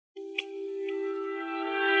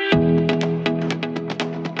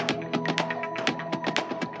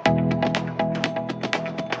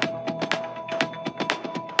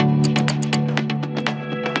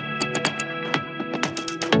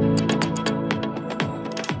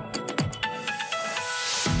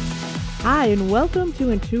Hi, and welcome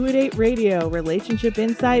to Intuitive Radio, relationship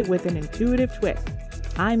insight with an intuitive twist.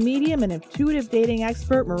 I'm medium and intuitive dating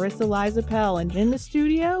expert Marissa Liza Pell, and in the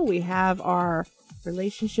studio we have our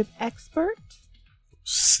relationship expert,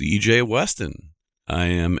 CJ Weston. I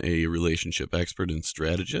am a relationship expert and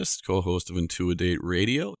strategist, co-host of Intuidate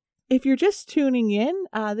Radio. If you're just tuning in,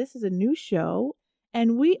 this is a new show,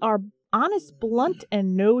 and we are honest, blunt,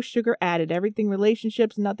 and no sugar added. Everything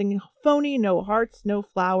relationships, nothing phony, no hearts, no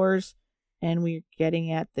flowers. And we're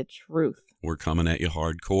getting at the truth. We're coming at you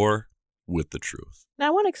hardcore with the truth. Now, I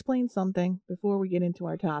want to explain something before we get into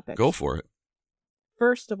our topic. Go for it.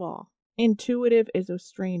 First of all, intuitive is a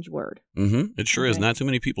strange word. It sure is. Not too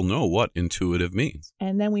many people know what intuitive means.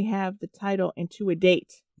 And then we have the title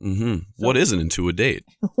Intuidate. So, what is an Intuidate?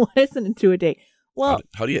 What is an Intuidate? Well,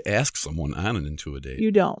 how do you ask someone on an Intuidate? You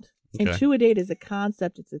don't. Okay. Intuidate is a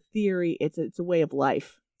concept. It's a theory. It's a way of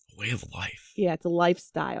life. Way of life. Yeah, it's a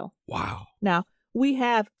lifestyle. Wow. Now, we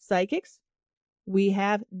have psychics. We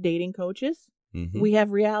have dating coaches. We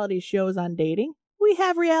have reality shows on dating. We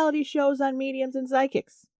have reality shows on mediums and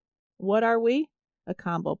psychics. What are we? A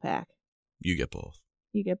combo pack. You get both.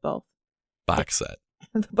 You get both. Box set.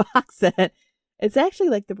 The box set. It's actually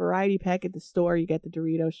like the variety pack at the store. You get the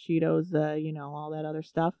Doritos, Cheetos, all that other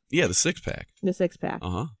stuff. Yeah, the 6-pack. The 6-pack.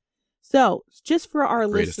 Uh-huh. So, just for our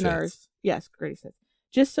Greatest listeners. hits. Yes, greatest hits.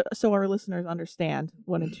 Just so our listeners understand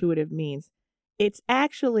what intuitive means, it's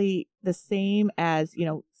actually the same as,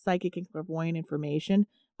 psychic and clairvoyant information,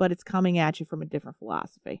 but it's coming at you from a different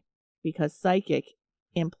philosophy because psychic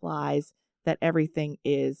implies that everything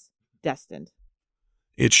is destined.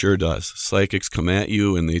 It sure does. Psychics come at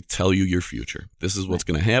you and they tell you your future. This is what's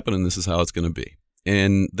going to happen and this is how it's going to be.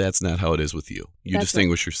 And that's not how it is with you. You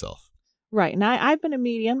distinguish yourself. Right. And I've been a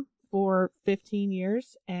medium for 15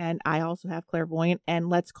 years, and I also have clairvoyant, and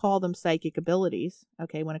let's call them psychic abilities,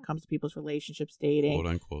 okay, when it comes to people's relationships, dating,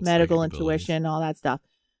 quote unquote, medical intuition, all that stuff.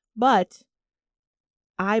 But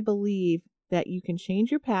I believe that you can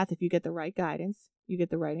change your path if you get the right guidance, you get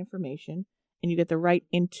the right information, and you get the right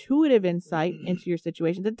intuitive insight into your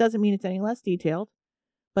situation. That doesn't mean it's any less detailed,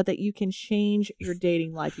 but that you can change your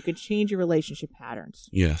dating life. You can change your relationship patterns.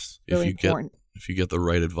 Yes. Really important. If you get the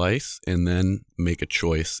right advice and then make a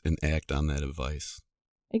choice and act on that advice.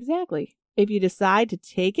 Exactly. If you decide to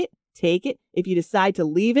take it, take it. If you decide to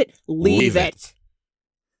leave it, leave it.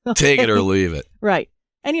 Take it or leave it. Right.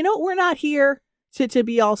 And we're not here to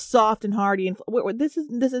be all soft and hardy. And this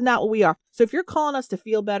is not what we are. So if you're calling us to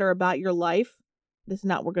feel better about your life, this is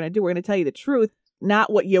not what we're going to do. We're going to tell you the truth, not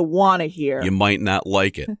what you want to hear. You might not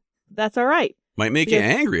like it. That's all right. Might make you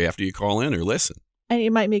angry after you call in or listen. And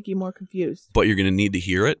it might make you more confused. But you're going to need to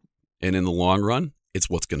hear it. And in the long run, it's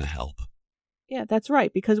what's going to help. Yeah, that's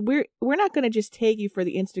right. Because we're not going to just take you for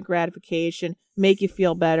the instant gratification, make you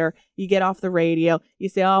feel better. You get off the radio. You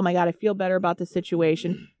say, oh, my God, I feel better about this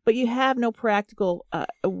situation. But you have no practical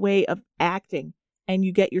way of acting. And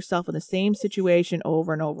you get yourself in the same situation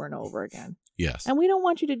over and over and over again. Yes. And we don't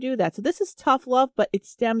want you to do that. So this is tough love, but it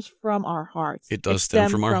stems from our hearts. It does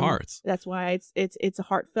stem from our hearts. That's why it's a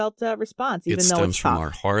heartfelt response, even though it's tough. It stems from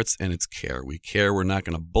our hearts and it's care. We care. We're not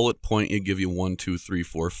going to bullet point you, give you 1, 2, 3,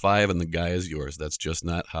 4, 5, and the guy is yours. That's just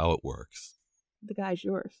not how it works. The guy's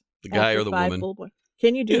yours. The guy or the woman.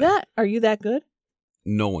 Can you do that? Are you that good?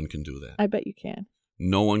 No one can do that. I bet you can.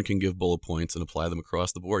 No one can give bullet points and apply them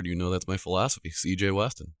across the board. That's my philosophy. CJ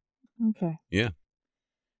Weston. Okay. Yeah.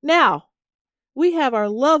 Now, we have our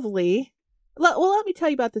lovely... Well, let me tell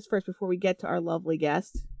you about this first before we get to our lovely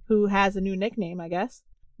guest, who has a new nickname, I guess.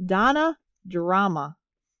 Donna Drama,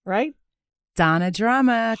 right? Donna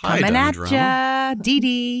Drama, coming at ya. Dee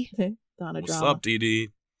Dee. Donna What's Drama. up, Dee Dee?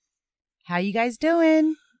 How you guys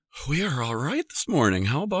doing? We are all right this morning.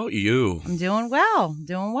 How about you? I'm doing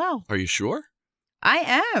well. Are you sure?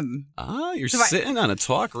 I am. You're sitting on a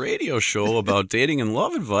talk radio show about dating and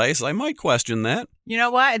love advice. I might question that. You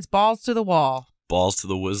know what? It's balls to the wall. Balls to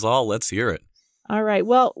the whiz-all. Let's hear it. All right.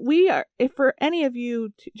 Well, we are, if for any of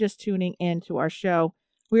you just tuning in to our show,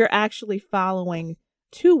 we are actually following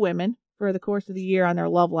 2 women for the course of the year on their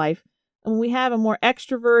love life. And we have a more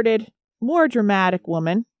extroverted, more dramatic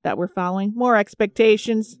woman that we're following. More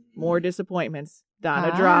expectations, more disappointments.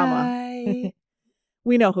 Donna Drama.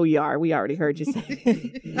 We know who you are. We already heard you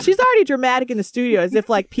say. She's already dramatic in the studio, as if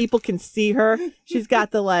people can see her. She's got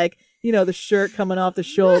the the shirt coming off the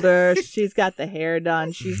shoulder. She's got the hair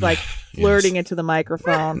done. She's flirting into the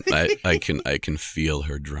microphone. I can feel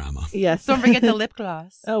her drama. Yes. Don't forget the lip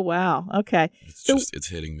gloss. Oh, wow. Okay. It's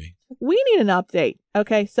hitting me. We need an update.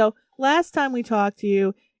 Okay. So last time we talked to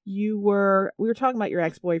you, we were talking about your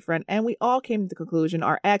ex-boyfriend, and we all came to the conclusion,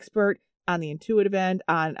 our expert, on the intuitive end,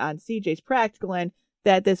 on CJ's practical end,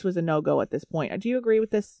 that this was a no-go at this point. Do you agree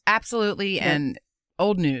with this? Absolutely. Yeah. And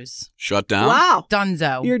old news. Shut down? Wow.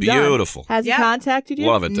 Dunzo. You're done. Beautiful. Has he Yep. contacted you?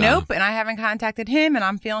 Love it, Donna. Nope. And I haven't contacted him, and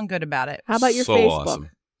I'm feeling good about it. How about your So Facebook? awesome.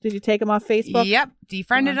 Did you take him off Facebook? Yep.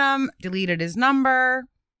 Defriended him, deleted his number.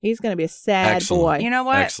 He's going to be a sad Excellent. boy. You know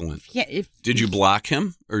what? Excellent. If Did you block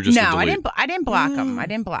him or just No, a I delete? didn't block him. I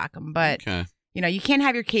didn't block him. But, Okay. you can't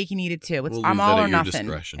have your cake and eat it too. It's We'll I'm leave all that or at your nothing.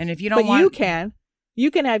 discretion. And if you don't But want... you can. You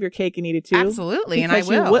can have your cake and eat it too. Absolutely, and I because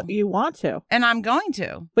will. You want to. And I'm going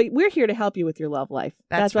to. But we're here to help you with your love life.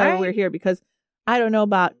 That's why right. we're here, because I don't know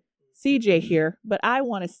about CJ here, but I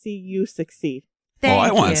want to see you succeed. Thank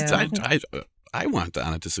I want you. I want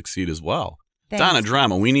Donna to succeed as well. Thanks. Donna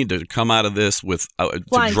drama. We need to come out of this with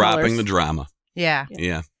Flying dropping colors. the drama. Yeah.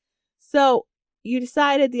 Yeah. So you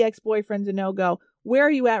decided the ex-boyfriend's a no-go. Where are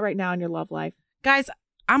you at right now in your love life? Guys,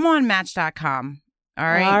 I'm on Match.com. All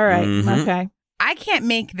right. All right. Mhm. Okay. I can't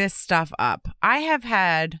make this stuff up. I have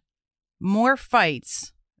had more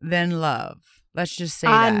fights than love. Let's just say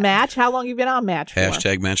On that. Match? How long you been on Match for?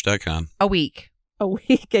 #match.com. A week. A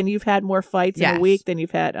week, and you've had more fights in Yes. a week than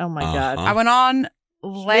you've had. Oh my God. Uh-huh. I went on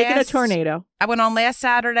Making a tornado. I went on last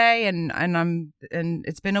Saturday, and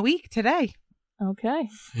it's been a week today. Okay.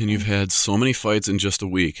 And you've had so many fights in just a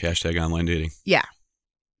week. #online dating. Yeah.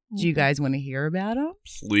 Do you guys want to hear about them?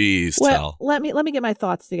 Please Well, tell. let me get my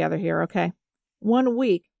thoughts together here, okay? 1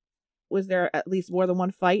 week. Was there at least more than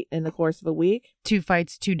one fight in the course of a week? 2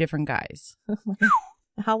 fights, 2 different guys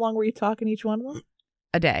How long were you talking each one of them?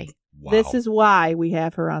 a day. Wow. This is why we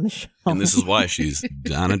have her on the show. and this is why she's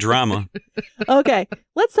Donna drama. Okay,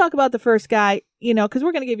 let's talk about the first guy, because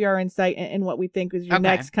we're going to give you our insight in what we think is your Okay.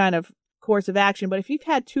 next kind of course of action. But if you've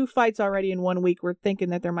had 2 fights already in 1 week, we're thinking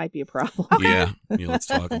that there might be a problem. Yeah. Let's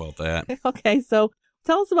talk about that. Okay, so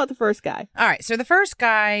tell us about the first guy. All right. So the first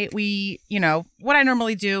guy, what I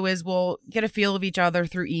normally do is we'll get a feel of each other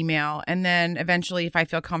through email. And then eventually, if I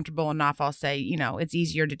feel comfortable enough, I'll say, it's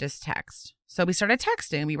easier to just text. So we started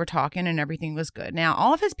texting. We were talking and everything was good. Now,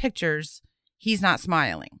 all of his pictures, he's not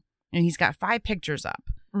smiling. And he's got 5 pictures up.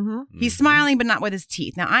 Mm-hmm. He's smiling, but not with his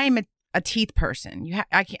teeth. Now, I am a teeth person.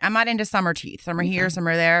 I'm not into summer teeth. Some are here, some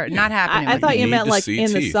are there. Yeah. Not happening. I with thought me. you need meant to like see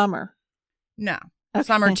in the teeth. summer. No. Okay.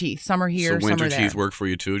 Summer teeth. Some are here, So some winter are there. teeth work for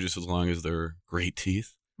you too, just as long as they're great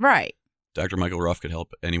teeth. Right. Dr. Michael Ruff could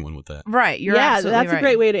help anyone with that. Right. You're yeah, absolutely that's right. a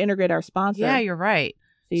great way to integrate our sponsor. Yeah, you're right.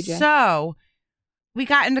 CJ. So we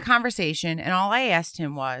got into conversation, and all I asked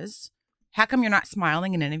him was, how come you're not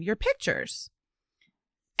smiling in any of your pictures?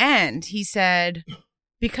 And he said,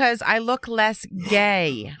 because I look less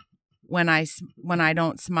gay when I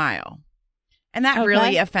don't smile. And that Okay.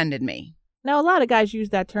 really offended me. Now, a lot of guys use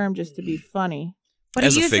that term just to be funny. But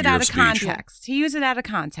As he a used it figure out of of speech. context. He used it out of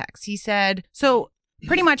context. He said, so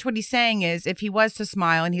pretty much what he's saying is if he was to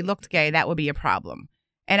smile and he looked gay, that would be a problem.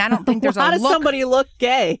 And I don't think there's How a does look. somebody look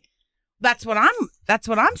gay? That's what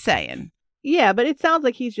I'm saying. Yeah, but it sounds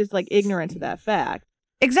like he's just like ignorant to that fact.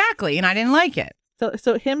 Exactly. And I didn't like it.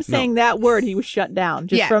 So him saying that word, he was shut down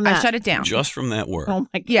just yeah, from that. I shut it down. Just from that word. Oh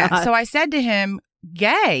my God. Yeah. So I said to him,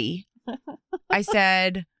 gay. I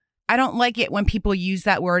said, I don't like it when people use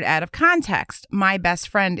that word out of context. My best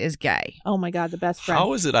friend is gay. Oh my God, the best friend.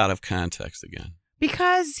 How is it out of context again?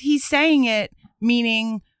 Because he's saying it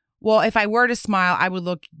meaning, well, if I were to smile, I would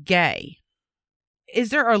look gay. Is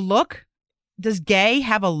there a look? Does gay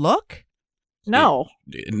have a look? No.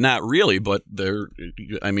 Not really, but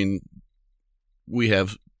we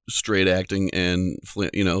have straight acting and,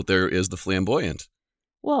 there is the flamboyant.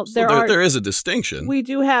 Well, So there there is a distinction. we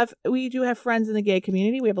do have friends in the gay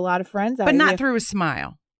community. We have a lot of friends. But not through a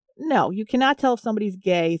smile. No, you cannot tell if somebody's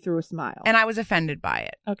gay through a smile. And I was offended by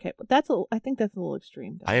it. Okay, but I think that's a little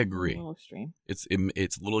extreme. Though. I agree. A little extreme. It's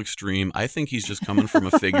a little extreme. I think he's just coming from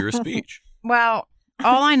a figure of speech. Well,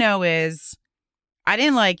 all I know is I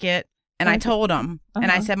didn't like it. And I told him,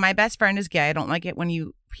 and I Uh-huh. said, my best friend is gay. I don't like it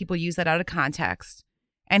when people use that out of context.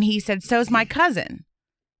 And he said, so's my cousin.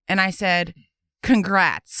 And I said,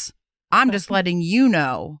 congrats. I'm just letting you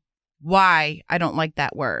know why I don't like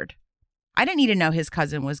that word. I didn't need to know his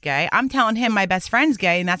cousin was gay. I'm telling him my best friend's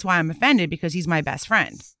gay, and that's why I'm offended, because he's my best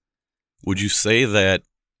friend. Would you say that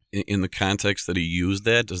in the context that he used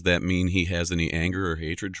that, does that mean he has any anger or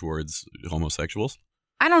hatred towards homosexuals?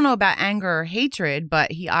 I don't know about anger or hatred,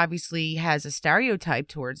 but he obviously has a stereotype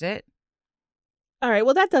towards it. All right.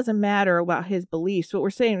 Well, that doesn't matter about his beliefs. What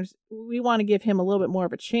we're saying is we want to give him a little bit more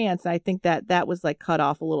of a chance. I think that was like cut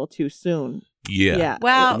off a little too soon. Yeah.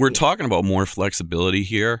 Well- We're talking about more flexibility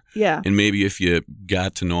here. Yeah. And maybe if you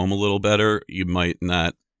got to know him a little better, you might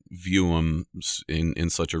not view him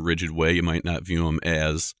in such a rigid way. You might not view him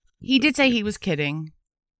as He did say he was kidding.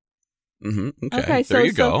 Mm-hmm. Okay. Okay, There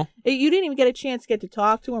you go. You didn't even get a chance to get to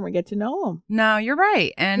talk to him or get to know him. No, you're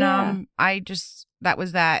right. And Yeah. that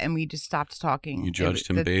was that, and we just stopped talking. You judged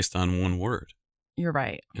him based on one word. You're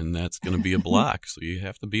right. And that's going to be a block. So you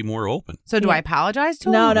have to be more open. So do Yeah. I apologize to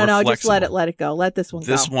him? No, More just let flexible. it go. Let this one go.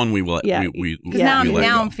 This one we let. Yeah. Because Because we let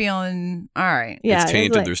now go. I'm feeling all right. Yeah, it's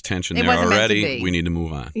tainted. like- There's tension It there wasn't meant to already. be. We need to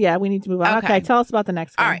move on. Yeah, we need to move on. Okay. Okay, tell us about the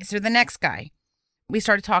next one. All right. So the next guy, we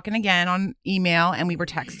started talking again on email, and we were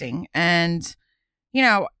texting. And,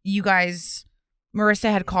 you guys,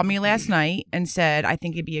 Marissa had called me last night and said, I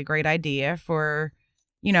think it'd be a great idea for,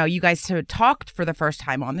 you guys to talk for the first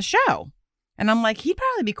time on the show. And I'm like, he'd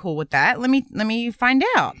probably be cool with that. Let me find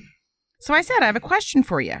out. So I said, I have a question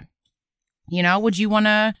for you. Would you want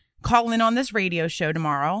to call in on this radio show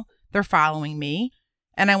tomorrow? They're following me.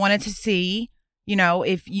 And I wanted to see,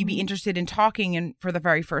 if you'd be interested in talking for the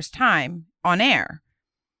very first time on air.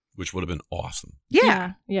 Which would have been awesome.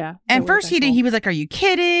 Yeah. And That first would've been he was like, are you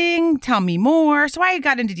kidding? Tell me more. So I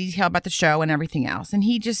got into detail about the show and everything else. And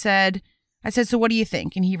he just said, I said, so what do you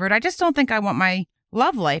think? And he wrote, I just don't think I want my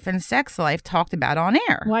love life and sex life talked about on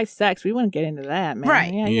air. Why sex? We wouldn't get into that, man.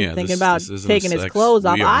 Right. Yeah, you're Yeah, thinking this about isn't taking his sex. clothes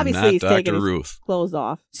off. We are Obviously, not he's taking Dr. his Ruth. clothes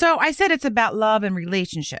off. So I said, it's about love and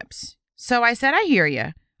relationships. So I said, I hear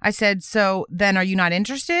you. I said, so then are you not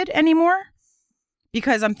interested anymore?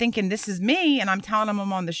 Because I'm thinking this is me and I'm telling him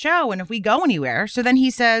I'm on the show and if we go anywhere. So then he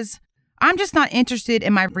says, I'm just not interested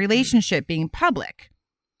in my relationship being public.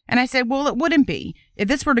 And I said, well, it wouldn't be. If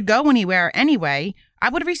this were to go anywhere anyway, I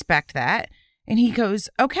would respect that. And he goes,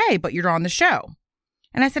 okay, but you're on the show.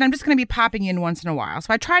 And I said, I'm just going to be popping in once in a while.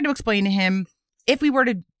 So I tried to explain to him, if we were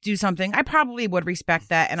to do something, I probably would respect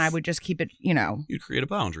that. And I would just keep it, You'd create a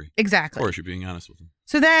boundary. Exactly. Of course, you're being honest with him.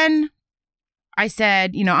 So then I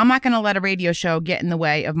said, I'm not going to let a radio show get in the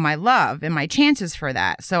way of my love and my chances for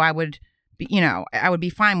that. So I would be, I would be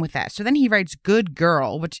fine with that. So then he writes good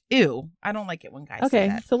girl, which, ew, I don't like it when guys say Okay,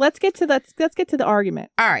 that. so let's get to the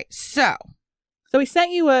argument. All right. So he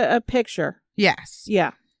sent you a picture. yes.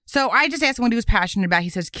 Yeah. So I just asked him what he was passionate about. He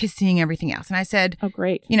says kissing, everything else. And I said, Oh,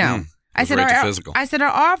 great. I said, right to are physical.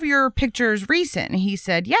 all of your pictures recent? And he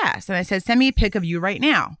said, yes. And I said, send me a pic of you right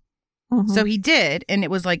now. Mhm. So he did. And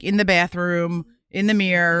it was like in the bathroom, in the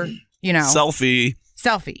mirror, Selfie.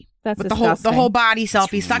 selfie. That's With disgusting. the whole body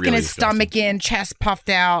selfie, It's sucking really his stomach in, chest puffed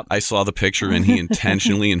out. I saw the picture and he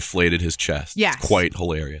intentionally inflated his chest. Yes. It's quite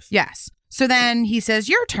hilarious. Yes. So then he says,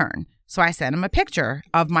 your turn. So I sent him a picture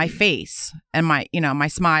of my face and my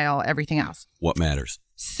smile, everything else. What matters?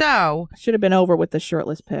 So, Should have been over with the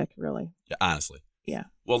shirtless pic, really. Yeah, honestly. Yeah.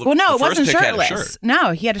 Well, no, the it first wasn't pic had a shirtless. shirt.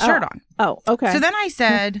 No, he had a shirt on. Oh, okay. So then I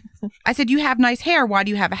said, you have nice hair. Why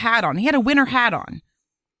do you have a hat on? He had a winter hat on.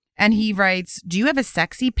 And he writes, do you have a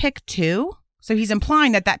sexy pic too? So he's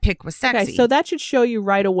implying that pic was sexy. Okay, so that should show you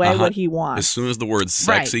right away Uh-huh. what he wants. As soon as the word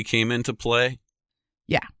sexy came into play,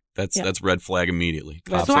 Yeah. that's red flag immediately.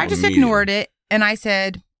 Right. Pops So up I just immediately. ignored it and I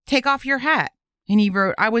said, take off your hat. And he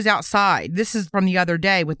wrote, I was outside. This is from the other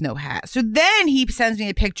day with no hat. So then he sends me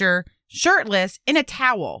a picture shirtless in a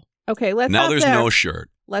towel. Okay, let's Now stop there's there. no shirt,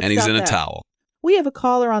 Let's and he's stop in a there. towel. We have a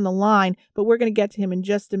caller on the line, but we're going to get to him in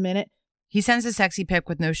just a minute. He sends a sexy pic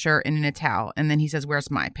with no shirt and in a towel. And then he says,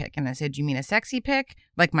 where's my pic? And I said, you mean a sexy pic?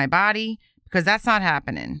 Like my body? Because that's not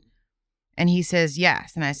happening. And he says,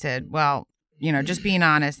 yes. And I said, well, just being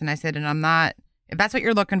honest. And I said, and I'm not, if that's what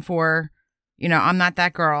you're looking for, I'm not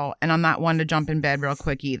that girl and I'm not one to jump in bed real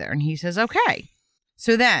quick either. And he says, okay.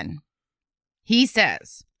 So then he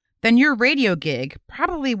says, then your radio gig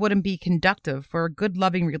probably wouldn't be conductive for a good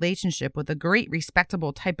loving relationship with a great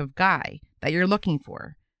respectable type of guy that you're looking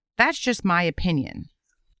for. That's just my opinion.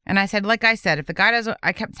 And I said, like I said, if the guy doesn't,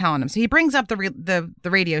 I kept telling him. So he brings up the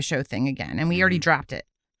radio show thing again, and we already dropped it.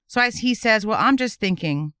 So he says, well, I'm just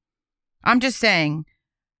saying,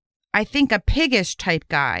 I think a piggish type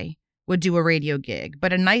guy would do a radio gig,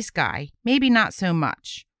 but a nice guy, maybe not so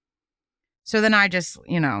much. So then I just,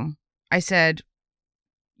 I said,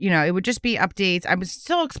 it would just be updates. I was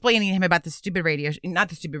still explaining to him about not the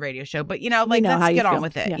stupid radio show, but, know how let's you get on feel.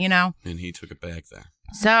 with it, Yeah. And he took it back there.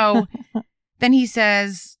 So then he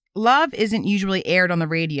says, love isn't usually aired on the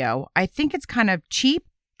radio. I think it's kind of cheap,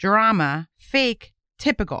 drama, fake,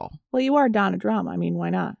 typical. Well, you are Donna Drama. I mean, why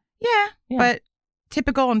not? Yeah, Yeah. but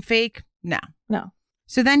typical and fake, no. No.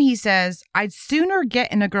 So then he says, I'd sooner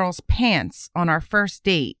get in a girl's pants on our first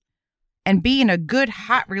date and be in a good,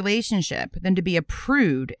 hot relationship than to be a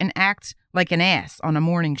prude and act like an ass on a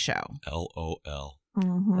morning show. LOL.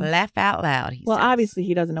 Mhm. Laugh out loud, he Well, says. obviously,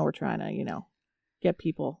 he doesn't know we're trying to, get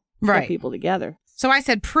people together. So I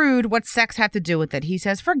said, prude, what's sex have to do with it? He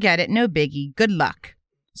says, forget it, no biggie, good luck.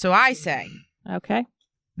 So I say, Okay.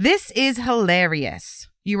 this is hilarious.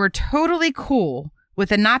 You were totally cool with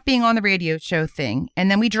the not being on the radio show thing, and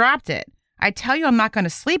then we dropped it. I tell you I'm not going to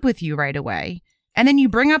sleep with you right away, and then you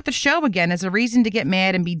bring up the show again as a reason to get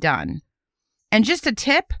mad and be done. And just a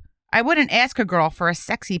tip, I wouldn't ask a girl for a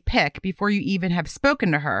sexy pic before you even have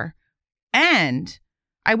spoken to her. And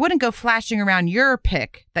I wouldn't go flashing around your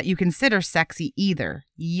pic that you consider sexy either.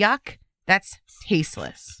 Yuck, that's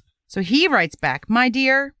tasteless. So he writes back, my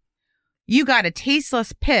dear, you got a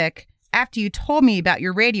tasteless pic after you told me about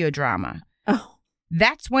your radio drama. Oh.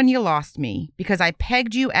 That's when you lost me because I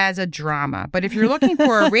pegged you as a drama. But if you're looking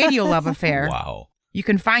for a radio love affair, Wow. you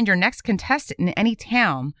can find your next contestant in any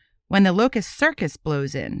town when the Locust Circus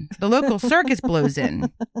blows in. The local circus blows in.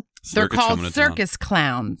 They're Circus called coming to town. circus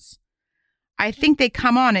clowns. I think they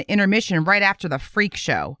come on at intermission right after the freak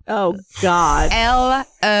show. Oh, God.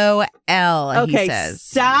 LOL, Okay, he says.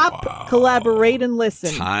 stop, Wow. collaborate, and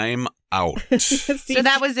listen. Time out. So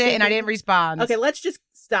that was it, and I didn't respond. Okay, let's just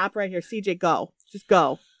stop right here. CJ, go. Just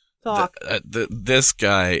go. Talk. This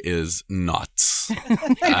guy is nuts.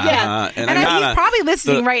 Yeah. And he's probably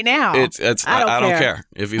listening right now. I don't care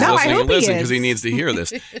if he's No, I listening. hope he Listen, because he is. needs to hear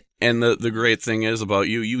this. And the great thing is about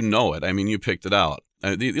you, you know it. I mean, you picked it out.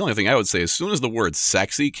 The only thing I would say, as soon as the word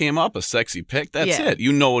 "sexy" came up, a sexy pic, that's Yeah. it.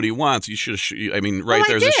 You know what he wants. You should. I mean, right Well, I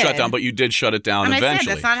there's a did. shutdown, but you did shut it down and eventually. I said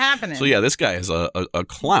that's not happening. So yeah, this guy is a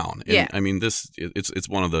clown. And, Yeah. I mean, it's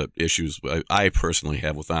one of the issues I personally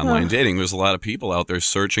have with online dating. There's a lot of people out there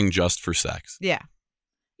searching just for sex. Yeah.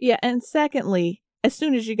 Yeah, and secondly, as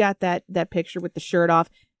soon as you got that picture with the shirt off,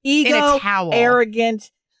 In ego, a towel. arrogant,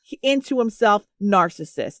 into himself,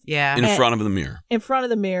 narcissist. Yeah. In And- front of the mirror. In front of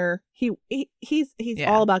the mirror, he's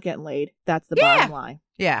Yeah. all about getting laid. That's the Yeah. bottom line.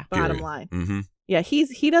 Yeah. Bottom Period. line. Mm-hmm. Yeah,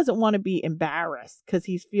 he doesn't want to be embarrassed because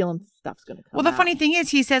he's feeling stuff's going to come Well, the out. funny thing is,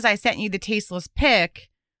 he says I sent you the tasteless pic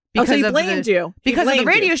Oh, because so he of blamed you. He because of the blamed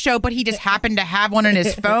radio you. show, but he just happened to have one on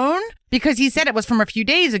his phone because he said it was from a few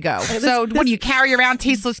days ago. This- So, what this- do you carry around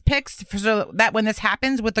tasteless pics so that when this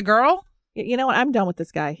happens with the girl? You know what? I'm done with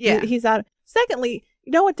this guy. Yeah. He's out. Secondly,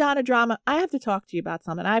 you know what, Donna Drama? I have to talk to you about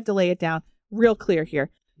something. I have to lay it down real clear here.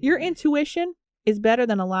 Your intuition is better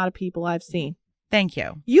than a lot of people I've seen. Thank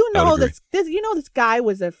you. You I would know agree. this guy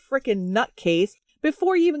was a freaking nutcase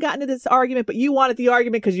before you even got into this argument, but you wanted the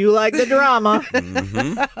argument because you like the drama.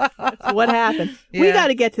 Mm-hmm. That's what happened. We Yeah. got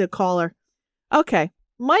to get to the caller. Okay.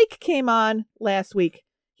 Mike came on last week.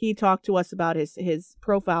 He talked to us about his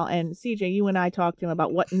profile, and CJ, you and I talked to him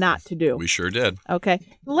about what not to do. We sure did. Okay.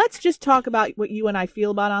 Let's just talk about what you and I feel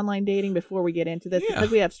about online dating before we get into this, Yeah. because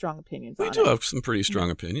we have strong opinions We on do it. have some pretty strong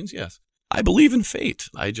opinions, yes. I believe in fate.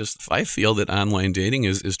 I feel that online dating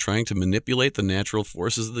is trying to manipulate the natural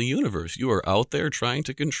forces of the universe. You are out there trying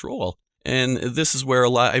to control. And this is where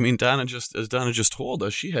as Donna just told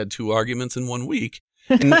us, she had 2 arguments in 1 week.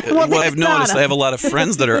 And Well, what I've thanks, noticed, Donna. I have a lot of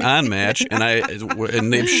friends that are on Match,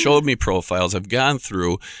 and they've showed me profiles I've gone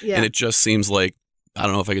through, Yeah. and it just seems like, I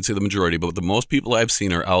don't know if I could say the majority, but the most people I've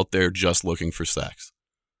seen are out there just looking for sex.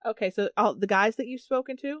 Okay, so all the guys that you've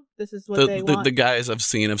spoken to, this is what they want. The guys I've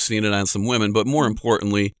seen it on some women, but more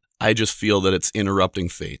importantly, I just feel that it's interrupting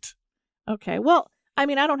fate. Okay, well, I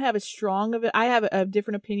mean, I don't have as strong of it. I have a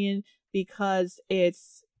different opinion because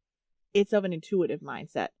it's of an intuitive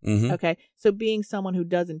mindset. Mm-hmm. Okay, so being someone who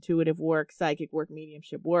does intuitive work, psychic work,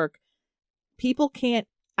 mediumship work, people can't.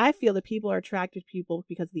 I feel that people are attracted to people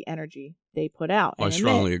because of the energy they put out. I and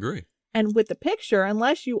strongly emit. agree. And with the picture,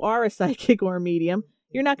 unless you are a psychic or a medium,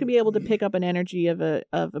 you're not going to be able to pick up an energy of a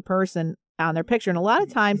person on their picture. And a lot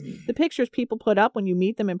of times, the pictures people put up when you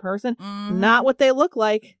meet them in person, not what they look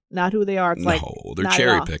like, not who they are. It's like No, they're not at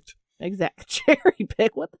cherry all. picked. Exact cherry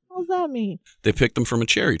pick. What the hell does that mean? They picked them from a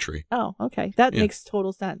cherry tree. Oh, okay, that Yeah. makes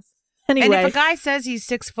total sense. Anyway, And if a guy says he's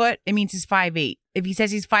 6 foot, it means he's 5'8". If he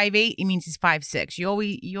says he's 5'8", it means he's 5'6". You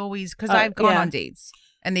always, because I've gone yeah. on dates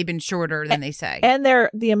and they've been shorter than they say. and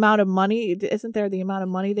the amount of money, isn't there the amount of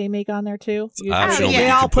money they make on there too? optional, but They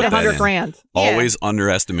you all can put put that 100 in. grand. Yeah. Always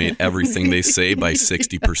underestimate everything they say by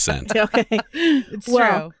 60%. Okay. It's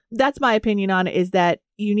Well, true. that's my opinion on it, is that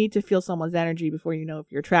you need to feel someone's energy before you know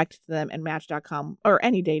if you're attracted to them, and Match.com or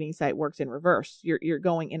any dating site works in reverse. You're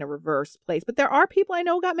going in a reverse place. But there are people I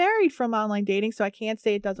know got married from online dating, so I can't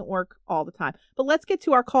say it doesn't work all the time. But let's get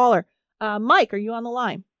to our caller. Mike, are you on the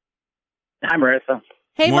line? Hi, Marissa.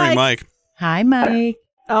 Hey, Morning, Mike. Hi, Mike.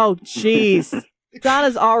 Oh, jeez.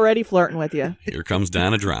 Donna's already flirting with you. Here comes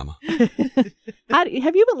Donna Drama. Have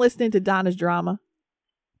you been listening to Donna's drama?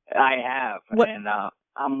 I have, What- and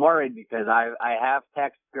I'm worried because I have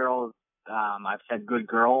text girls. I've said "good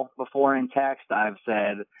girl" before in text. I've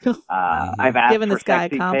said I've asked Giving for this guy a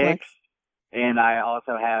sexy complex. pics, and I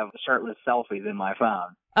also have shirtless selfies in my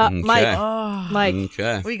phone. Okay. Mike, Oh, Mike,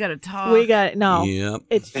 Okay. we gotta talk. we got no. Yep.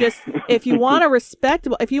 It's just if you want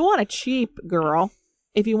a cheap girl,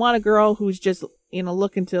 if you want a girl who's just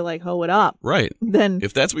looking to like hoe it up, Right. then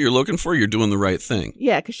If that's what you're looking for, you're doing the right thing.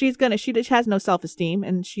 yeah, because she just has no self-esteem,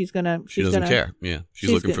 and she Doesn't care. Yeah. She's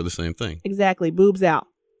looking good. for the same thing. Exactly, boobs out,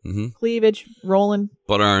 cleavage rolling.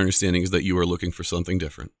 But our understanding is that you are looking for something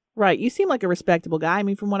different. Right, you seem like a respectable guy. I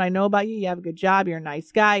mean, from what I know about you, you have a good job. You're a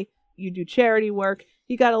nice guy. You do charity work.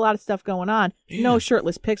 You got a lot of stuff going on. Yeah. No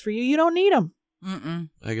shirtless pics for you. You don't need them. Mm-mm.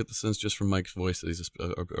 I get the sense just from Mike's voice that he's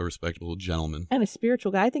a respectable gentleman. And a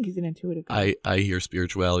spiritual guy. I think he's an intuitive guy. I hear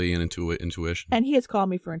spirituality and intuition. And he has called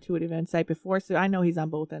me for intuitive insight before, so I know he's on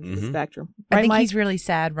both ends of the spectrum. I Right, think Mike? he's really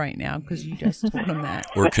sad right now because you just told him that.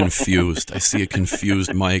 Or confused. I see a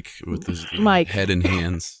confused Mike with his Mike. head in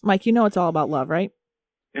hands. Mike, you know it's all about love, right?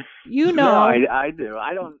 You know. No, I do.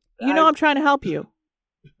 I don't. I'm trying to help you.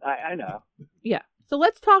 I know. Yeah. So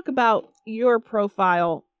let's talk about your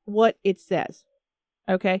profile, what it says.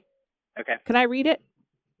 Okay? Okay. Can I read it?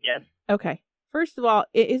 Yes. Okay. First of all,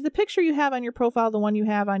 is the picture you have on your profile the one you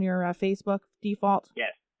have on your Facebook default?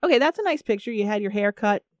 Yes. Okay, that's a nice picture. You had your hair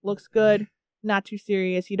cut. Looks good. Not too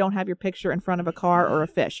serious. You don't have your picture in front of a car or a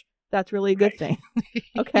fish. That's really a good thing.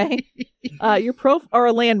 Okay? Your or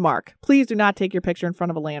a landmark. Please do not take your picture in front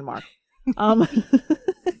of a landmark.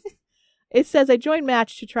 It says, I joined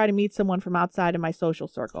Match to try to meet someone from outside of my social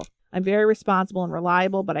circle. I'm very responsible and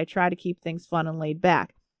reliable, but I try to keep things fun and laid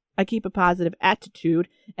back. I keep a positive attitude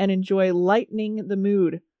and enjoy lightening the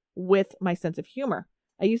mood with my sense of humor.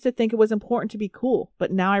 I used to think it was important to be cool,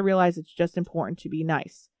 but now I realize it's just important to be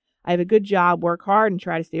nice. I have a good job, work hard, and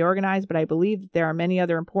try to stay organized, but I believe that there are many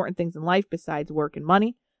other important things in life besides work and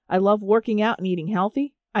money. I love working out and eating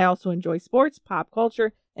healthy. I also enjoy sports, pop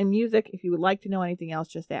culture, and music. If you would like to know anything else,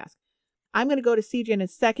 just ask. I'm going to go to CJ in a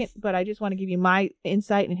second, but I just want to give you my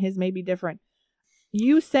insight, and his may be different.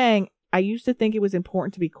 You saying, I used to think it was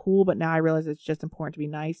important to be cool, but now I realize it's just important to be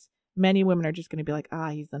nice. Many women are just going to be like,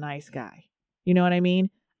 he's the nice guy. You know what I mean?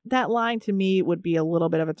 That line to me would be a little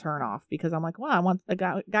bit of a turnoff because I'm like, I want a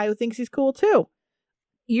guy who thinks he's cool too.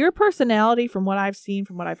 Your personality, from what I've seen,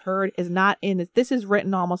 from what I've heard, is not in this. This is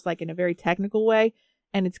written almost like in a very technical way,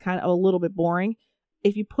 and it's kind of a little bit boring.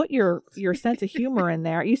 If you put your sense of humor in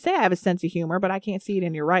there, you say I have a sense of humor, but I can't see it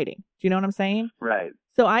in your writing. Do you know what I'm saying? Right.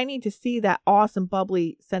 So I need to see that awesome,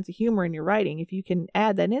 bubbly sense of humor in your writing. If you can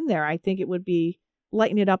add that in there, I think it would be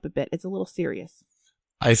lighten it up a bit. It's a little serious.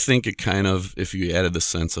 I think it kind of, if you added the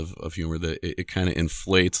sense of humor, that it kind of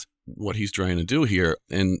inflates what he's trying to do here.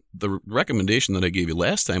 And the recommendation that I gave you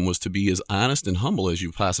last time was to be as honest and humble as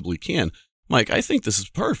you possibly can. Mike, I think this is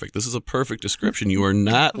perfect. This is a perfect description. You are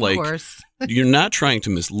not Of like, course. you're not trying to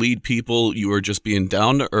mislead people. You are just being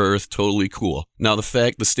down to earth, totally cool. Now, the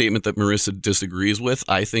statement that Marissa disagrees with,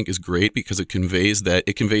 I think is great because it conveys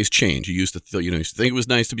change. You used to think it was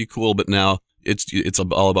nice to be cool, but now it's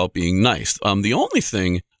all about being nice. The only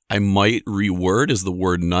thing I might reword is the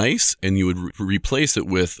word nice, and you would replace it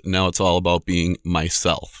with, now it's all about being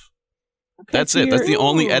myself. Okay, That's so it. That's the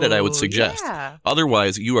only edit I would Ooh, suggest. yeah.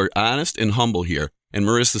 Otherwise, you are honest and humble here. And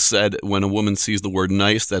Marissa said when a woman sees the word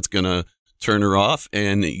nice, that's going to turn her off.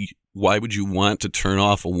 And why would you want to turn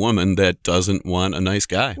off a woman that doesn't want a nice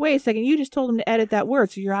guy? Wait a second. You just told him to edit that word,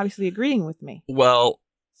 so you're obviously agreeing with me. Well,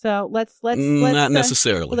 So let's not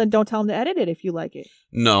necessarily. Well, then don't tell him to edit it if you like it.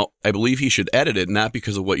 No, I believe he should edit it, not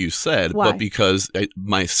because of what you said, Why? but because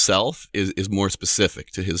myself is more specific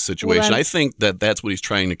to his situation. then- I think that's what he's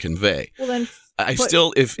trying to convey. Well, then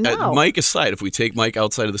If no. Mike aside, if we take Mike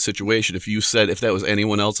outside of the situation, if that was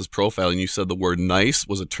anyone else's profile and you said the word nice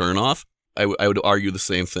was a turnoff, I would argue the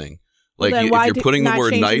same thing. Like then if why you're putting the not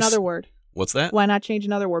word change nice, another word? what's that? Why not change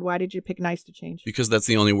another word? Why did you pick nice to change? Because that's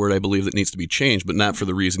the only word I believe that needs to be changed, but not for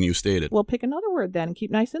the reason you stated. Well, pick another word then and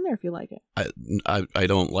keep nice in there if you like it. I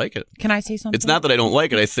don't like it. Can I say something? It's not that I don't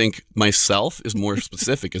like it. I think myself is more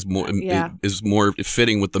specific, is more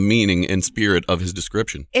fitting with the meaning and spirit of his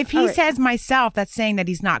description. If he All right. says myself, that's saying that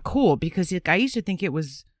he's not cool because I used to think it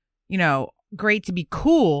was, great to be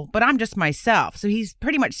cool, but I'm just myself. So he's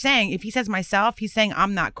pretty much saying, if he says myself, he's saying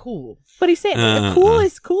I'm not cool. But he's saying cool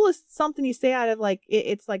is something you say out of like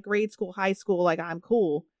it's like grade school, high school. Like I'm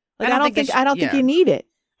cool. Like I don't think you need it.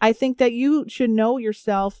 I think that you should know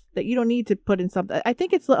yourself, that you don't need to put in something. I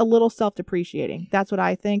think it's a little self-depreciating. That's what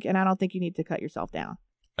I think, and I don't think you need to cut yourself down.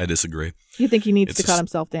 I disagree. You think he needs It's to cut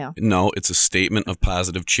himself down? No, it's a statement of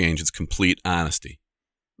positive change. It's complete honesty.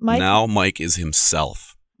 Mike, Now Mike is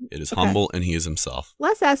himself. It is Okay. humble, and he is himself.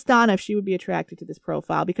 let's ask Donna if she would be attracted to this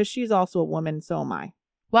profile because she's also a woman, and so am I.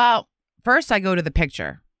 Well, first I go to the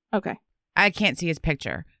picture. Okay. I can't see his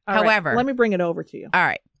picture. All right, However, let me bring it over to you. all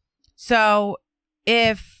right. So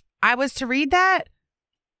if I was to read that,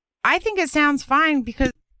 I think it sounds fine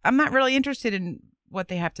because I'm not really interested in what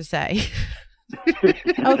they have to say.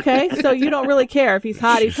 Okay, so you don't really care. If he's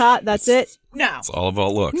hot, he's hot. That's it. No. It's all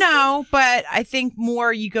about looks. No, but I think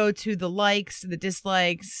more you go to the likes, the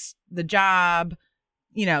dislikes, the job.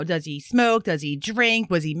 You know, does he smoke? Does he drink?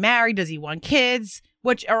 Was he married? Does he want kids?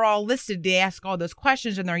 Which are all listed. They ask all those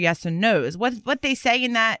questions and they're yes and no's. What they say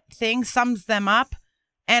in that thing sums them up,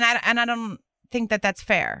 and I don't think that that's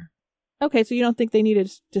fair. Okay, so you don't think they need a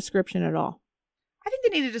description at all? I think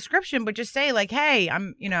they need a description, but just say like, hey,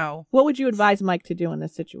 I'm, What would you advise Mike to do in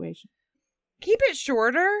this situation? keep it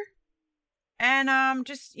shorter. And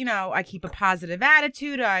just, I keep a positive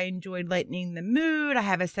attitude. I enjoyed lightening the mood. I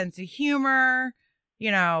have a sense of humor,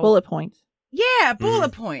 Bullet points. Yeah,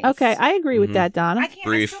 bullet points. Okay, I agree with that, Donna. I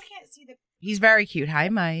still can't see the. He's very cute. Hi,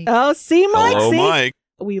 Mike. Oh, see, Mike? Hello, see? Mike.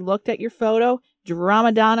 We looked at your photo.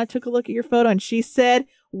 Drama Donna took a look at your photo, and she said,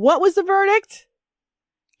 what was the verdict?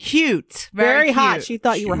 Cute. Very hot. cute. She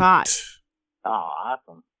thought you were hot. Oh,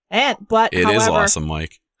 awesome. But It is awesome,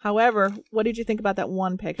 Mike. However, what did you think about that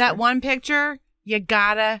one picture? That one picture, you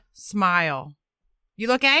gotta smile. You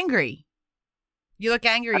look angry. You look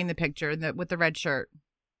angry in the picture with the red shirt.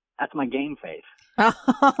 That's my game face.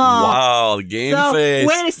 Wow, the game face.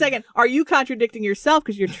 Wait a second. Are you contradicting yourself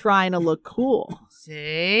because you're trying to look cool?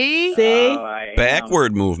 See? See? Oh, I am.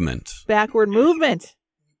 Backward movement. Backward movement.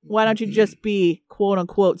 Why don't you just be, quote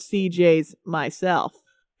unquote, CJ's myself?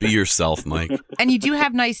 Be yourself, Mike. And you do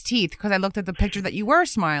have nice teeth because I looked at the picture that you were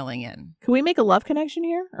smiling in. Can we make a love connection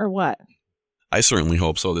here or what? I certainly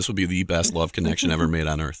hope so. This would be the best love connection ever made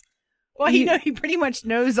on Earth. Well, he pretty much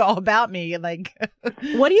knows all about me. Like,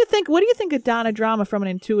 What do you think? What do you think of Donna Drama from an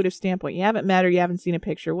intuitive standpoint? You haven't met her. You haven't seen a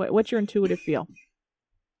picture. What's your intuitive feel?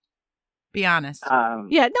 be honest.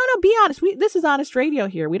 Yeah, no. Be honest. This is honest radio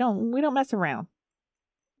here. We don't mess around.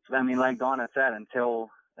 I mean, like Donna said, until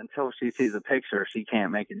she sees a picture, she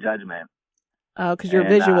can't make a judgment. Oh, because you're a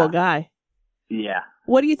And, visual guy. Yeah.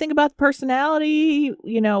 What do you think about the personality?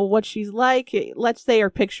 What she's like. Let's say her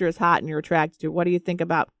picture is hot and you're attracted to her. What do you think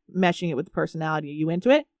about meshing it with the personality? Are you into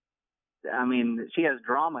it? I mean, she has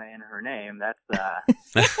drama in her name. That's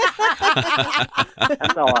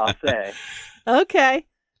that's all I'll say. Okay.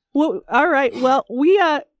 Well, all right. Well,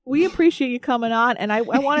 we appreciate you coming on, and I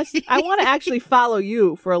want to actually follow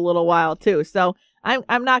you for a little while too. So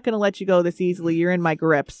I'm not going to let you go this easily. You're in my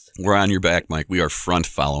grips. We're on your back, Mike. We are front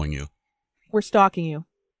following you. We're stalking you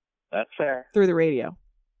That's fair. through the radio.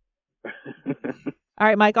 All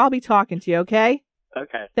right, Mike. I'll be talking to you. Okay.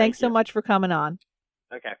 Okay. Thanks so you. much for coming on.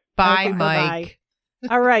 Okay. Bye, Okay, Mike.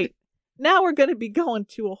 bye-bye. All right. Now we're going to be going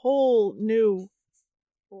to a whole new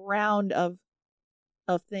round of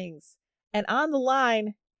things. And on the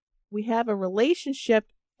line, we have a relationship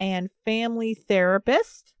and family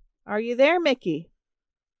therapist. Are you there, Mickey?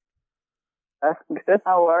 Good.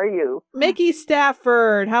 How are you? Mickey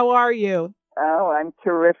Stafford, how are you? Oh, I'm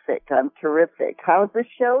terrific. How's the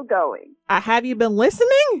show going? Have you been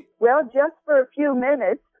listening? Well, just for a few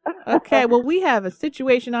minutes. Okay, well, we have a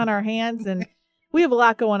situation on our hands, and we have a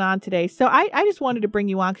lot going on today. So I just wanted to bring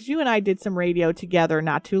you on because you and I did some radio together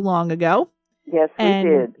not too long ago. Yes, we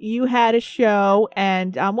And did. you had a show,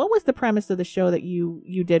 and what was the premise of the show that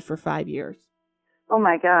you did for 5 years? Oh,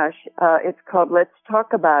 my gosh. It's called Let's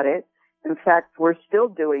Talk About It. In fact, we're still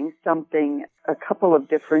doing a couple of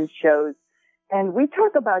different shows, and we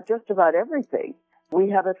talk about just about everything. We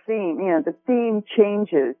have a theme. The theme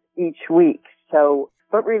changes each week.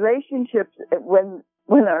 But relationships, when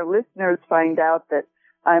our listeners find out that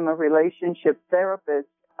I'm a relationship therapist,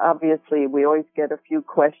 obviously we always get a few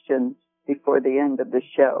questions before the end of the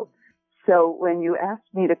show. So when you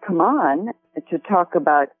asked me to come on to talk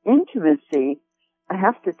about intimacy, I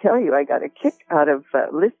have to tell you, I got a kick out of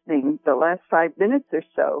listening the last 5 minutes or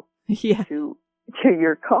so Yeah. to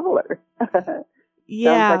your caller.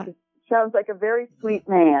 Yeah. Sounds like a very sweet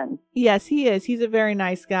man. Yes, he is. He's a very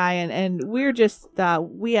nice guy, and we're just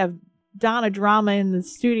we have Donna Drama in the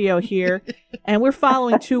studio here, and we're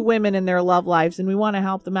following 2 women in their love lives, and we want to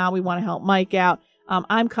help them out. We want to help Mike out.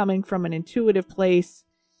 I'm coming from an intuitive place.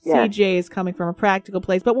 Yes. CJ is coming from a practical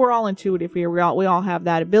place, but we're all intuitive here. We all have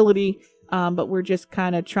that ability, but we're just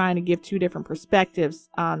kind of trying to give 2 different perspectives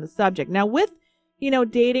on the subject. Now, with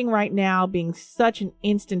dating right now being such an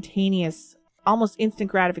instantaneous, almost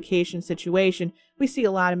instant gratification situation, we see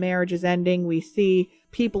a lot of marriages ending. We see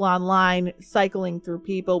people online cycling through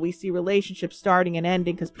people. We see relationships starting and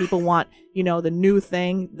ending because people want, the new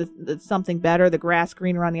thing, the something better, the grass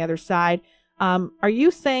greener on the other side. Are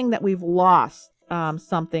you saying that we've lost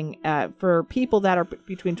something for people that are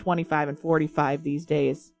between 25 and 45 these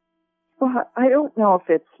days? Well, I don't know if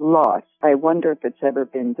it's lost. I wonder if it's ever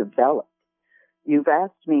been developed. You've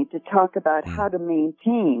asked me to talk about how to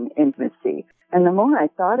maintain intimacy. And the more I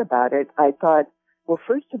thought about it, I thought, well,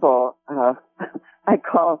 first of all,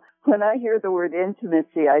 when I hear the word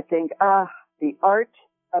intimacy, I think, the art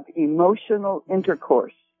of emotional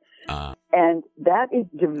intercourse. And that is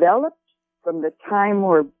developed from the time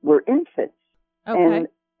we're infants. Okay.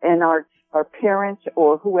 And our parents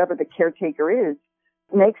or whoever the caretaker is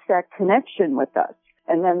makes that connection with us.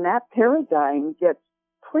 And then that paradigm gets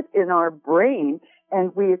put in our brain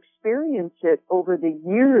and we experience it over the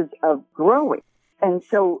years of growing. And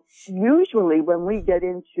so usually when we get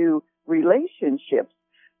into relationships,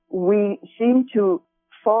 we seem to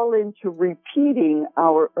fall into repeating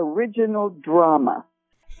our original drama.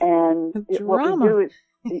 And what we do is,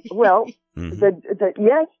 well,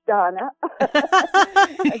 yes, Donna,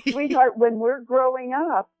 sweetheart, when we're growing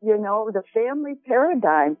up, the family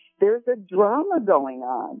paradigm, there's a drama going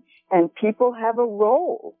on and people have a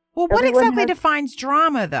role. Well, what exactly defines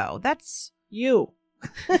drama, though? That's you.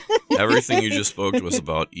 Everything you just spoke to us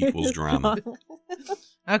about equals drama.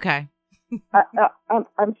 Okay.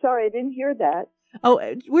 I'm sorry, I didn't hear that. Oh,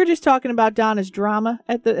 we're just talking about Donna's drama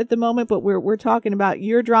at the moment, but we're talking about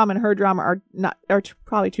your drama and her drama are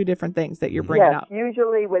probably two different things that you're bringing up.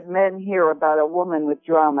 Usually when men hear about a woman with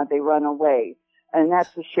drama, they run away, and that's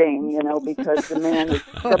a shame, because the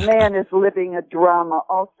man is living a drama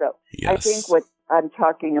also. Yes. I think what I'm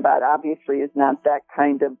talking about obviously is not that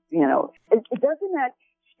kind of, it doesn't that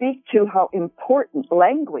speak to how important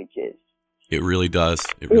language is. It really does.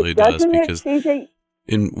 It really does, because CJ?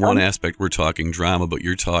 in one aspect we're talking drama, but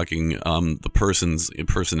you're talking the person's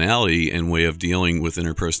personality and way of dealing with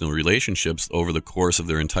interpersonal relationships over the course of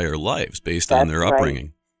their entire lives based on their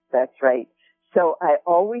upbringing. That's right. So I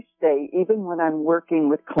always say, even when I'm working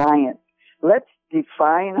with clients, let's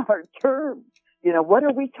define our terms. What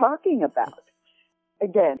are we talking about?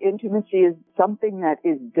 Again, intimacy is something that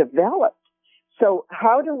is developed. So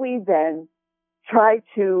how do we then try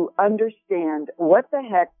to understand what the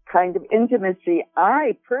heck kind of intimacy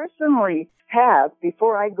I personally have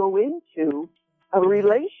before I go into a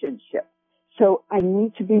relationship? So I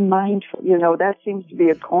need to be mindful. That seems to be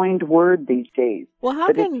a coined word these days. Well,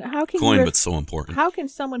 how can but so important. How can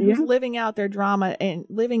someone who's living out their drama and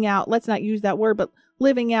living out, let's not use that word, but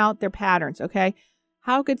living out their patterns, okay?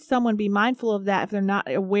 How could someone be mindful of that if they're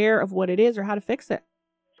not aware of what it is or how to fix it?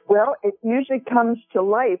 Well, it usually comes to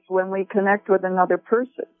life when we connect with another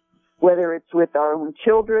person, whether it's with our own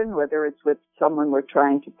children, whether it's with someone we're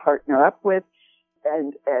trying to partner up with.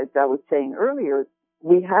 And as I was saying earlier,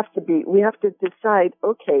 we have to decide,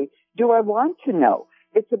 okay, do I want to know?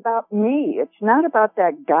 It's about me. It's not about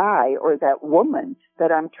that guy or that woman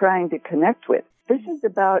that I'm trying to connect with. This is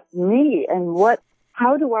about me and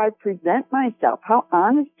how do I present myself? How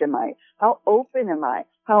honest am I? How open am I?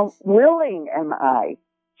 How willing am I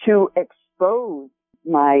to expose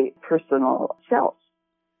my personal self?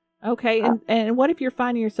 Okay, and what if you're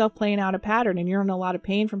finding yourself playing out a pattern and you're in a lot of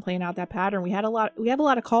pain from playing out that pattern? We have a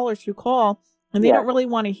lot of callers who call and they don't really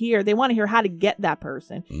want to hear. They want to hear how to get that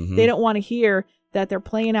person. Mm-hmm. They don't want to hear that they're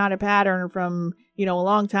playing out a pattern from, a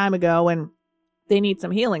long time ago and they need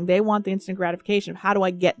some healing. They want the instant gratification of how do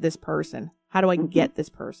I get this person? How do I get this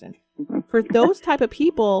person? For those type of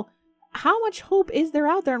people, how much hope is there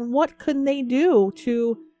out there and what can they do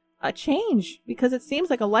to change? Because it seems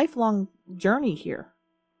like a lifelong journey here.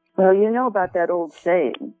 Well, about that old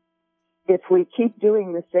saying, if we keep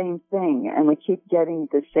doing the same thing and we keep getting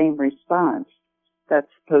the same response, that's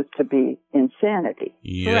supposed to be insanity.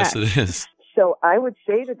 Yes, Correct. It is. So I would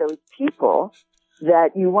say to those people that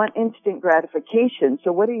you want instant gratification.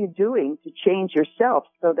 So what are you doing to change yourself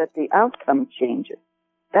so that the outcome changes?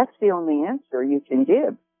 That's the only answer you can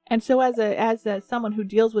give. And so as someone who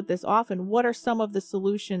deals with this often, what are some of the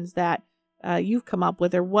solutions that you've come up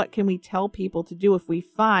with, or what can we tell people to do if we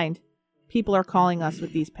find people are calling us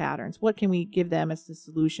with these patterns? What can we give them as the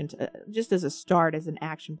solution, just as a start, as an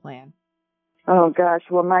action plan? Oh, gosh.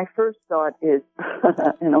 Well, my first thought is,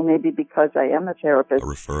 maybe because I am a therapist. A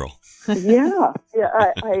referral. Yeah,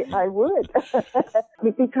 I would.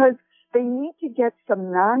 Because they need to get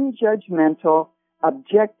some non-judgmental,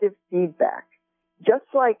 objective feedback. Just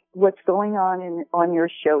like what's going on your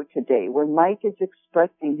show today, where Mike is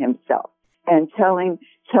expressing himself and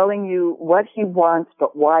telling you what he wants,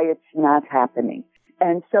 but why it's not happening.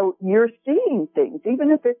 And so you're seeing things, even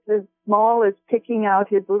if it's as small as picking out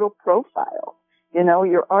his little profile.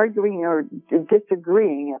 You're arguing or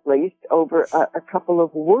disagreeing at least over a couple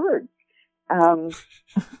of words. I mean,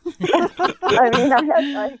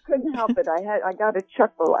 I couldn't help it. I got a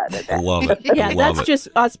chuckle out of that. Love it. Yeah, Love that's it. just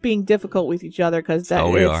us being difficult with each other because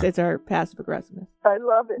it's our passive aggressiveness. I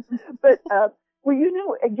love it. But, well, you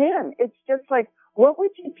know, again, it's just like, what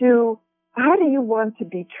would you do? How do you want to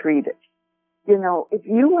be treated? You know, if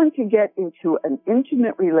you want to get into an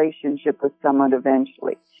intimate relationship with someone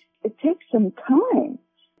eventually, it takes some time.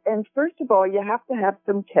 And first of all, you have to have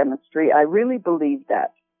some chemistry. I really believe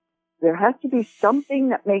that. There has to be something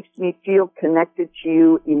that makes me feel connected to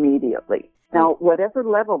you immediately. Now, whatever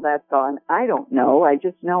level that's on, I don't know. I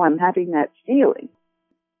just know I'm having that feeling.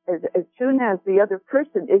 As soon as the other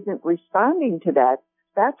person isn't responding to that,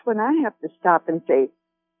 that's when I have to stop and say,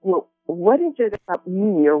 well, what is it about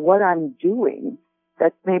me or what I'm doing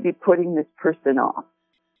that's maybe putting this person off?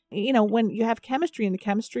 You know, when you have chemistry and the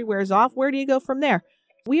chemistry wears off, where do you go from there?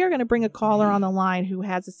 We are going to bring a caller on the line who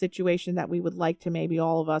has a situation that we would like to maybe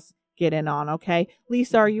all of us get in on, okay?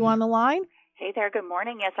 Lisa, are you on the line? Hey there, good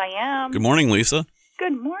morning. Yes, I am. Good morning, Lisa.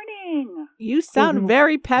 Good morning. You sound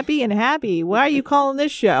very peppy and happy. Why are you calling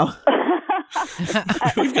this show?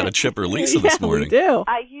 We've got a chipper Lisa this morning. We do.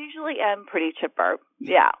 I usually am pretty chipper.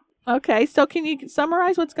 Yeah. Okay, so can you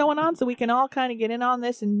summarize what's going on so we can all kind of get in on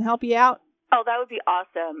this and help you out? Oh, that would be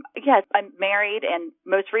awesome. Yes, I'm married, and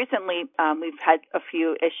most recently we've had a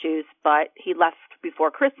few issues, but he left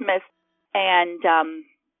before Christmas, and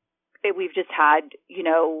we've just had, you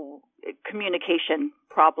know, communication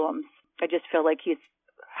problems. I just feel like he's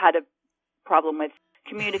had a problem with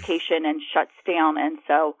communication and shuts down, and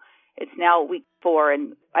so it's now week 4,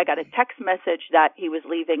 and I got a text message that he was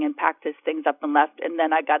leaving and packed his things up and left, and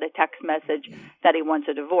then I got a text message that he wants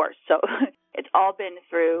a divorce. So it's all been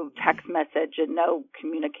through text message and no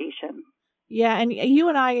communication. Yeah, and you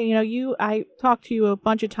and I, you know, I talked to you a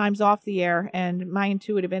bunch of times off the air, and my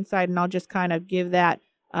intuitive insight, and I'll just kind of give that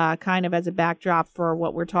kind of as a backdrop for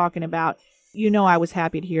what we're talking about. You know, I was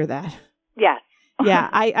happy to hear that. Yes. Yeah,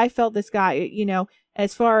 I felt this guy, you know,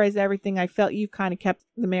 as far as everything, I felt you kind of kept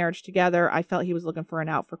the marriage together. I felt he was looking for an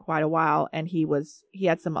out for quite a while, and he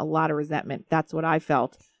had a lot of resentment. That's what I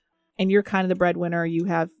felt. And you're kind of the breadwinner. You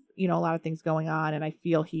have, you know, a lot of things going on, and I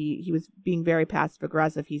feel he was being very passive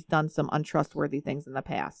aggressive. He's done some untrustworthy things in the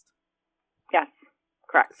past. Yes,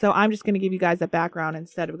 correct. So I'm just going to give you guys that background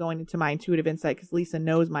instead of going into my intuitive insight, because Lisa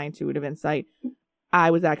knows my intuitive insight. I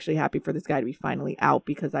was actually happy for this guy to be finally out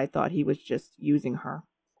because I thought he was just using her.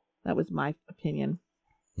 That was my opinion.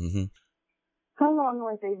 Mm-hmm. How long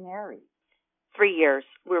were they married? 3 years.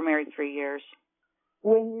 We were married 3 years.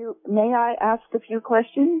 May I ask a few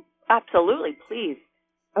questions? Absolutely, please.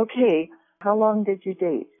 Okay. How long did you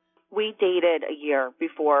date? We dated a year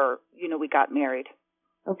before, you know, we got married.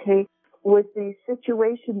 Okay. Was the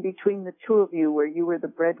situation between the two of you where you were the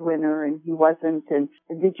breadwinner and he wasn't, and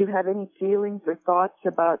did you have any feelings or thoughts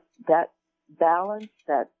about that balance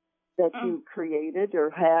that you created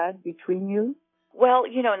or had between you? Well,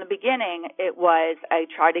 you know, in the beginning, I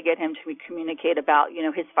tried to get him to communicate about, you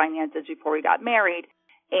know, his finances before we got married.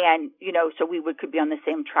 And, you know, so we could be on the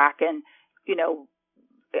same track and, you know,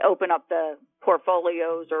 open up the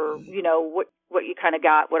portfolios or, you know, what you kind of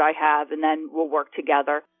got, what I have, and then we'll work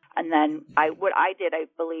together. And then what I did, I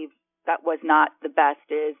believe that was not the best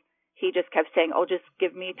is he just kept saying, oh, just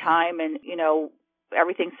give me time and, you know,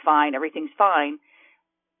 everything's fine.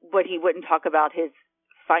 But he wouldn't talk about his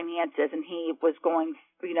finances, and he was going,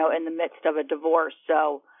 you know, in the midst of a divorce.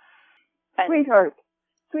 So, Sweetheart,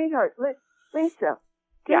 Lisa,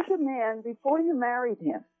 yeah. This a man, before you married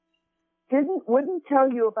him, wouldn't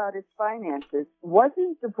tell you about his finances,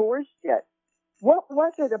 wasn't divorced yet. What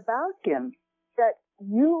was it about him that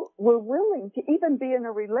you were willing to even be in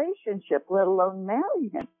a relationship, let alone marry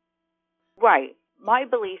him? Right. My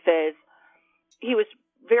belief is he was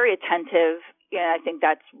very attentive, and I think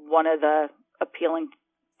that's one of the appealing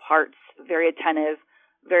parts, very attentive,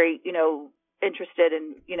 very, you know, interested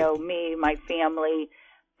in, you know, me, my family,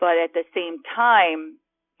 but at the same time,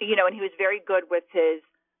 you know, and he was very good with his,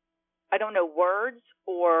 I don't know, words,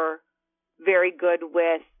 or very good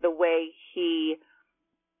with the way he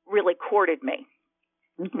really courted me.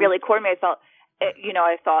 Mm-hmm. Really courted me.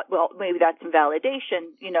 I thought, well, maybe that's some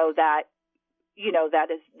validation, that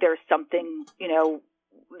there's something,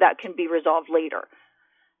 that can be resolved later.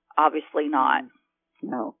 Obviously not.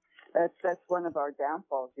 No, that's one of our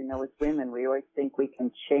downfalls. As women, we always think we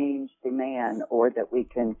can change the man, or that we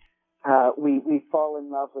can, we fall in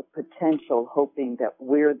love with potential, hoping that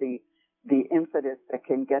we're the impetus that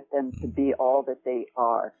can get them to be all that they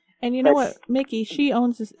are. And you know what, Mickey, she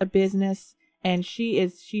owns a business, And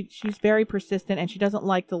she's very persistent, and she doesn't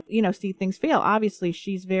like to, see things fail. Obviously,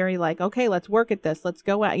 she's very like, okay, let's work at this. Let's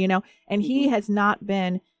go out, and he has not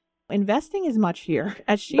been investing as much here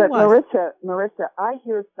as she was. Marissa, I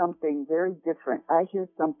hear something very different. I hear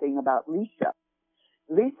something about Lisa.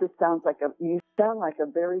 Lisa sound like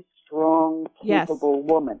a very strong, capable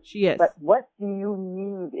woman. She is. But what do you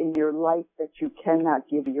need in your life that you cannot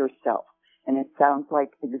give yourself? And it sounds like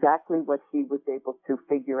exactly what he was able to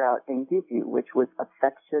figure out and give you, which was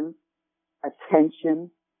affection, attention,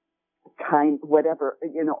 whatever,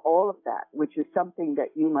 all of that, which is something that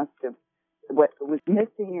you must have, what was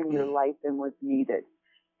missing in your life and was needed.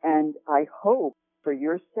 And I hope, for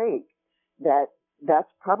your sake, that that's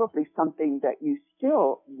probably something that you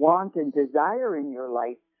still want and desire in your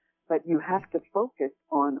life, but you have to focus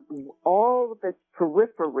on all of the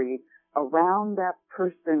periphery around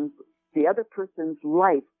the other person's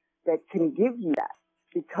life that can give you that,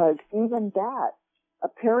 because even that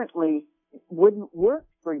apparently wouldn't work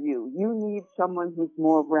for you. You need someone who's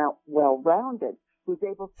more well-rounded, who's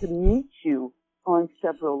able to meet you on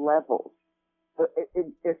several levels,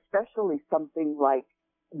 especially something like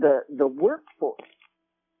the workforce,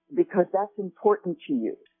 because that's important to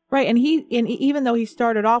you. Right, and even though he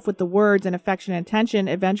started off with the words and affection and attention,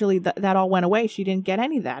 eventually that all went away. She didn't get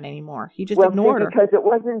any of that anymore. He just ignored her. Because it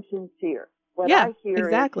wasn't sincere. What I hear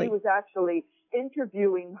exactly. is he was actually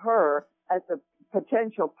interviewing her as a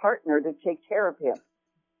potential partner to take care of him.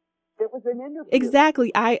 It was an interview.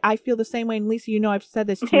 Exactly. I feel the same way. And Lisa, I've said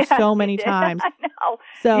this to you so many times. I know.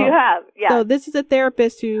 So, you have, yeah. So this is a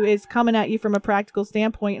therapist who is coming at you from a practical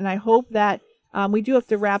standpoint, and I hope that we do have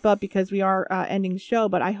to wrap up because we are ending the show,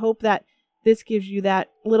 but I hope that this gives you that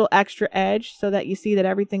little extra edge so that you see that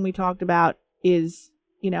everything we talked about is,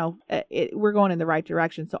 we're going in the right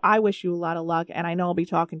direction. So I wish you a lot of luck, and I know I'll be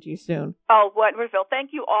talking to you soon. Oh, wonderful.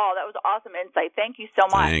 Thank you all. That was awesome insight. Thank you so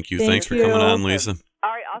much. Thank you. Thanks for coming on, Lisa. All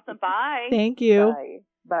right, awesome. Bye. Thank you.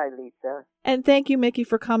 Bye, Lisa. And thank you, Mickey,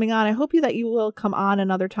 for coming on. I hope that you will come on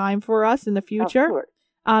another time for us in the future.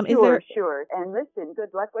 Of course. Sure. And listen, good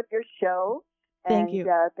luck with your show. Thank you.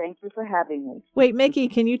 Thank you for having me. Wait, Mickey,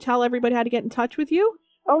 can you tell everybody how to get in touch with you?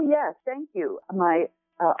 Oh, yes. Thank you. My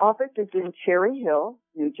office is in Cherry Hill,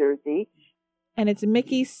 New Jersey. And it's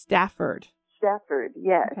Mickey Stafford. Stafford,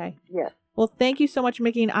 yes. Okay. Yes. Well, thank you so much,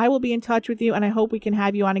 Mickey, and I will be in touch with you, and I hope we can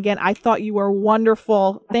have you on again. I thought you were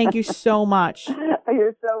wonderful. Thank you so much.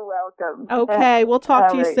 You're so welcome. Okay, we'll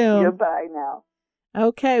talk to you soon. Goodbye now.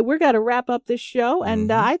 Okay, we're going to wrap up this show, and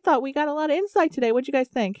I thought we got a lot of insight today. What'd you guys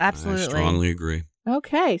think? Absolutely. I strongly agree.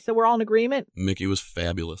 Okay, so we're all in agreement? Mickey was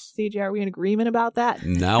fabulous. CJ, are we in agreement about that?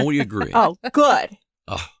 Now we agree. Oh, good.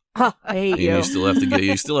 Oh. I hate you. You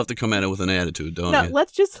still have to come at it with an attitude, don't you?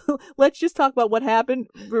 Let's just talk about what happened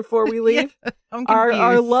before we leave. Yeah, I'm confused.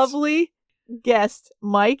 Our lovely guest,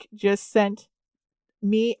 Mike, just sent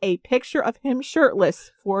me a picture of him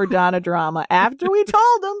shirtless for Donna Drama after we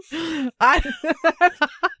told him.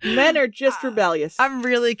 Men are just rebellious. I'm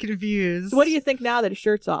really confused. So what do you think now that his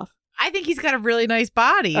shirt's off? I think he's got a really nice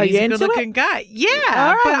body. Are he's you a into good-looking guy. Yeah,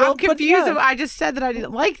 all right, but well, I'm confused. together. I just said that I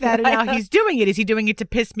didn't like that, and now he's doing it. Is he doing it to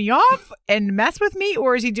piss me off and mess with me,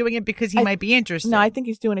 or is he doing it because he might be interested? No, I think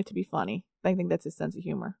he's doing it to be funny. I think that's his sense of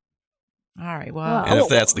humor. All right, well. And if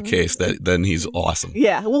that's the case, then he's awesome.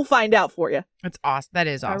 Yeah, we'll find out for you. It's awesome. That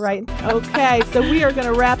is awesome. All right. Okay, so we are going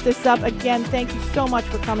to wrap this up. Again, thank you so much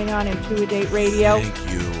for coming on Into a Date Radio. Thank you.